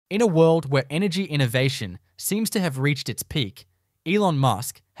In a world where energy innovation seems to have reached its peak, Elon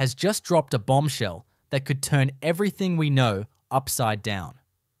Musk has just dropped a bombshell that could turn everything we know upside down.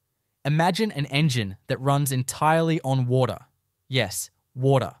 Imagine an engine that runs entirely on water. Yes,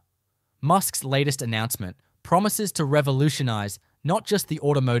 water. Musk's latest announcement promises to revolutionize not just the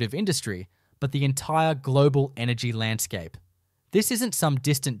automotive industry, but the entire global energy landscape. This isn't some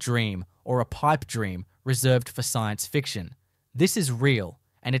distant dream or a pipe dream reserved for science fiction. This is real,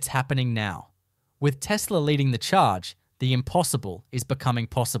 and it's happening now. With Tesla leading the charge, the impossible is becoming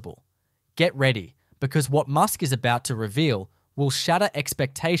possible. Get ready, because what Musk is about to reveal will shatter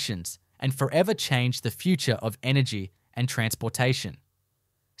expectations and forever change the future of energy and transportation.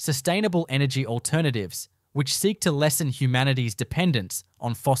 Sustainable energy alternatives, which seek to lessen humanity's dependence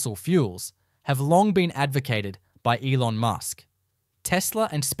on fossil fuels, have long been advocated by Elon Musk. Tesla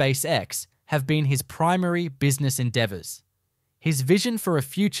and SpaceX have been his primary business endeavors. His vision for a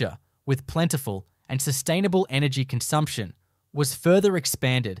future with plentiful and sustainable energy consumption was further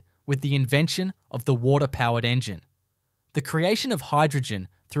expanded with the invention of the water-powered engine. The creation of hydrogen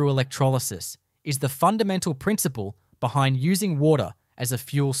through electrolysis is the fundamental principle behind using water as a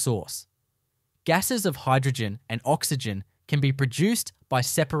fuel source. Gases of hydrogen and oxygen can be produced by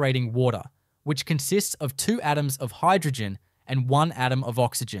separating water, which consists of 2 atoms of hydrogen and 1 atom of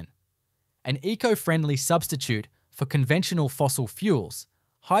oxygen. An eco-friendly substitute for conventional fossil fuels,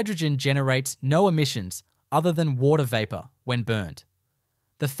 hydrogen generates no emissions other than water vapor when burned.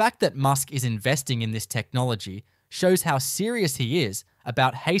 The fact that Musk is investing in this technology shows how serious he is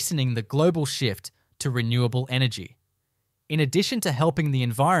about hastening the global shift to renewable energy. In addition to helping the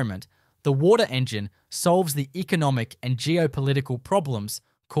environment, the water engine solves the economic and geopolitical problems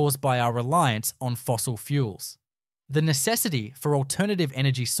caused by our reliance on fossil fuels. The necessity for alternative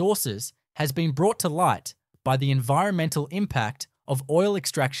energy sources has been brought to light by the environmental impact of oil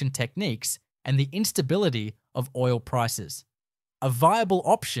extraction techniques and the instability of oil prices. A viable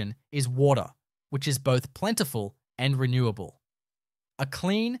option is water, which is both plentiful and renewable. A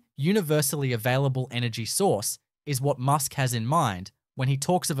clean, universally available energy source is what Musk has in mind when he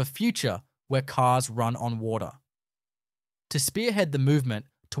talks of a future where cars run on water. To spearhead the movement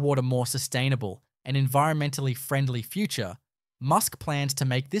toward a more sustainable and environmentally friendly future, Musk plans to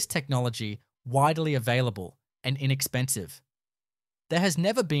make this technology widely available and inexpensive. There has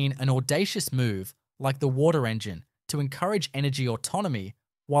never been an audacious move like the water engine to encourage energy autonomy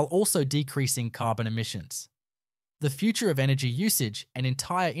while also decreasing carbon emissions. The future of energy usage and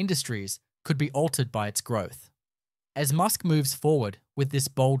entire industries could be altered by its growth. As Musk moves forward with this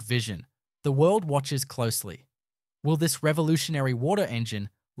bold vision, the world watches closely. Will this revolutionary water engine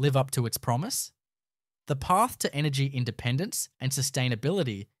live up to its promise? The path to energy independence and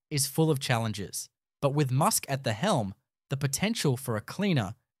sustainability is full of challenges, but with Musk at the helm, the potential for a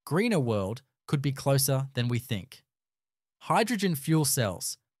cleaner, greener world could be closer than we think. Hydrogen fuel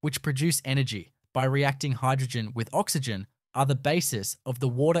cells, which produce energy by reacting hydrogen with oxygen, are the basis of the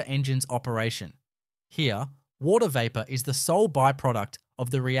water engine's operation. Here, water vapor is the sole byproduct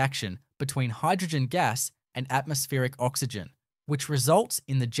of the reaction between hydrogen gas and atmospheric oxygen, which results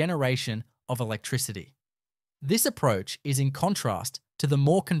in the generation of electricity. This approach is in contrast to the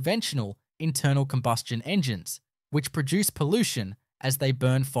more conventional internal combustion engines, which produce pollution as they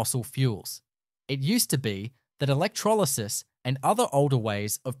burn fossil fuels. It used to be that electrolysis and other older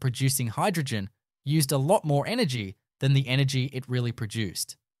ways of producing hydrogen used a lot more energy than the energy it really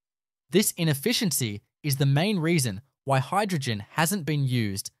produced. This inefficiency is the main reason why hydrogen hasn't been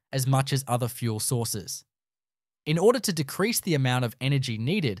used as much as other fuel sources. In order to decrease the amount of energy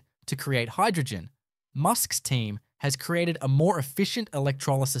needed to create hydrogen, Musk's team has created a more efficient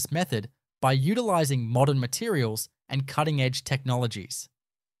electrolysis method by utilizing modern materials and cutting-edge technologies.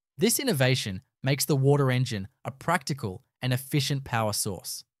 This innovation makes the water engine a practical and efficient power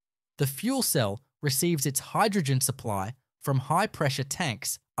source. The fuel cell receives its hydrogen supply from high-pressure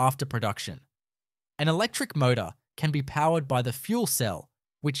tanks after production. An electric motor can be powered by the fuel cell,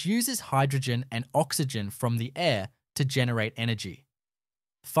 which uses hydrogen and oxygen from the air to generate energy.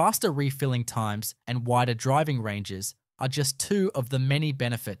 Faster refilling times and wider driving ranges are just 2 of the many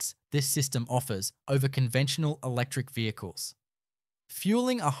benefits this system offers over conventional electric vehicles.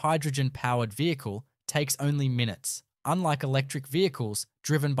 Fueling a hydrogen-powered vehicle takes only minutes, unlike electric vehicles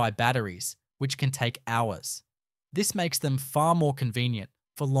driven by batteries, which can take hours. This makes them far more convenient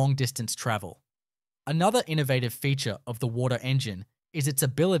for long-distance travel. Another innovative feature of the water engine is its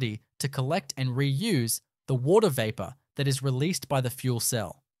ability to collect and reuse the water vapor that is released by the fuel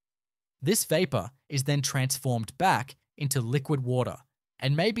cell. This vapor is then transformed back into liquid water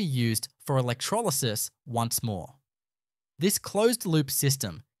and may be used for electrolysis once more. This closed-loop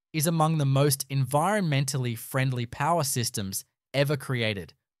system is among the most environmentally friendly power systems ever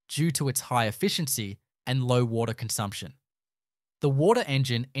created due to its high efficiency and low water consumption. The water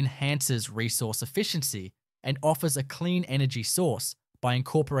engine enhances resource efficiency and offers a clean energy source by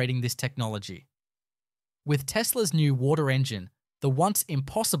incorporating this technology. With Tesla's new water engine, the once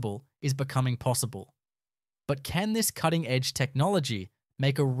impossible is becoming possible. But can this cutting-edge technology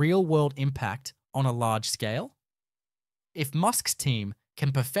make a real-world impact on a large scale? If Musk's team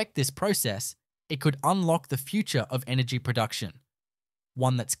can perfect this process, it could unlock the future of energy production,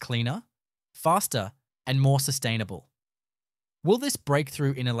 one that's cleaner, faster, and more sustainable. Will this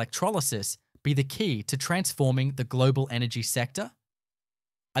breakthrough in electrolysis be the key to transforming the global energy sector?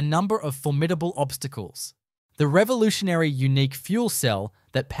 A number of formidable obstacles. The revolutionary unique fuel cell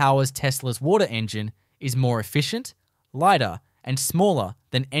that powers Tesla's water engine is more efficient, lighter, and smaller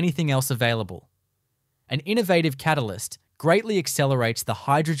than anything else available. An innovative catalyst greatly accelerates the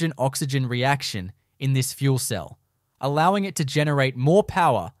hydrogen-oxygen reaction in this fuel cell, allowing it to generate more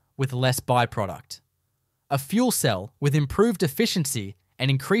power with less byproduct. A fuel cell with improved efficiency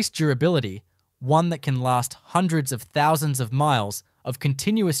and increased durability, one that can last hundreds of thousands of miles of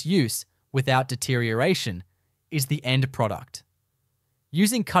continuous use without deterioration, is the end product.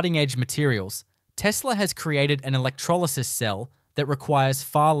 Using cutting-edge materials, Tesla has created an electrolysis cell that requires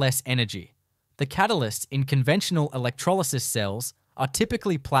far less energy. The catalysts in conventional electrolysis cells are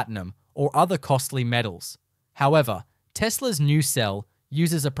typically platinum or other costly metals. However, Tesla's new cell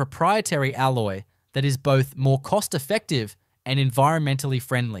uses a proprietary alloy that is both more cost-effective and environmentally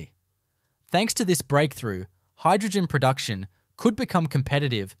friendly. Thanks to this breakthrough, hydrogen production could become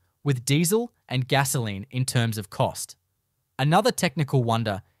competitive with diesel and gasoline in terms of cost. Another technical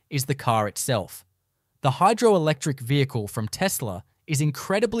wonder is the car itself. The hydroelectric vehicle from Tesla is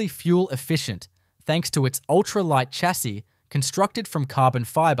incredibly fuel efficient thanks to its ultra-light chassis constructed from carbon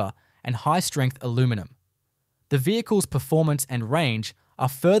fiber and high-strength aluminum. The vehicle's performance and range are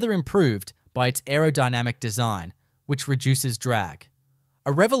further improved by its aerodynamic design, which reduces drag.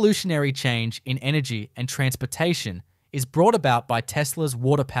 A revolutionary change in energy and transportation is brought about by Tesla's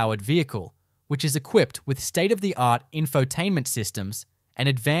water-powered vehicle, which is equipped with state-of-the-art infotainment systems and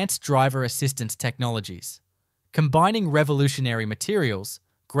advanced driver assistance technologies. Combining revolutionary materials,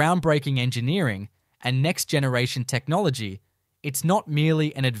 groundbreaking engineering, and next-generation technology, it's not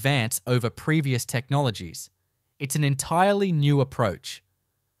merely an advance over previous technologies. It's an entirely new approach.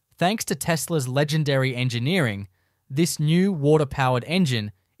 Thanks to Tesla's legendary engineering, this new water-powered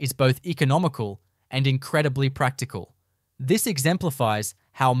engine is both economical and incredibly practical. This exemplifies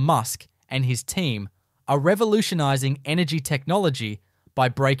how Musk and his team are revolutionizing energy technology by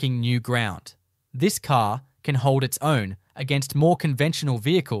breaking new ground. This car can hold its own against more conventional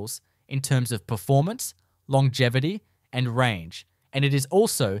vehicles in terms of performance, longevity, and range, and it is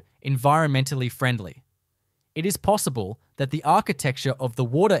also environmentally friendly. It is possible that the architecture of the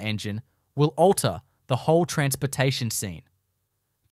water engine will alter the whole transportation scene.